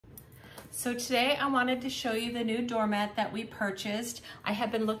So today I wanted to show you the new doormat that we purchased. I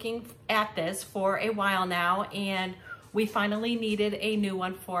have been looking at this for a while now, and we finally needed a new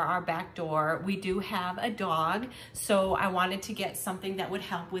one for our back door. We do have a dog, so I wanted to get something that would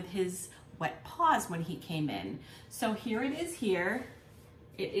help with his wet paws when he came in. So here it is here.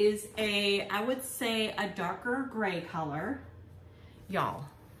 It is I would say a darker gray color. Y'all,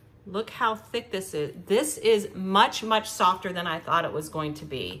 look how thick this is. This is much, much softer than I thought it was going to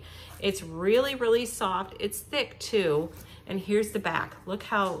be. It's really, really soft. It's thick too. And here's the back. Look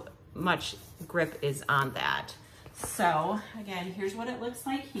how much grip is on that. So again, here's what it looks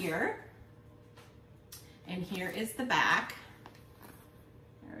like here. And here is the back.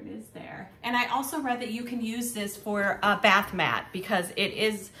 There it is there. And I also read that you can use this for a bath mat because it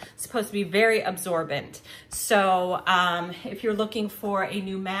is supposed to be very absorbent. So if you're looking for a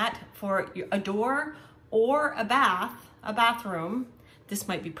new mat for a door or a bathroom, this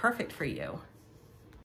might be perfect for you.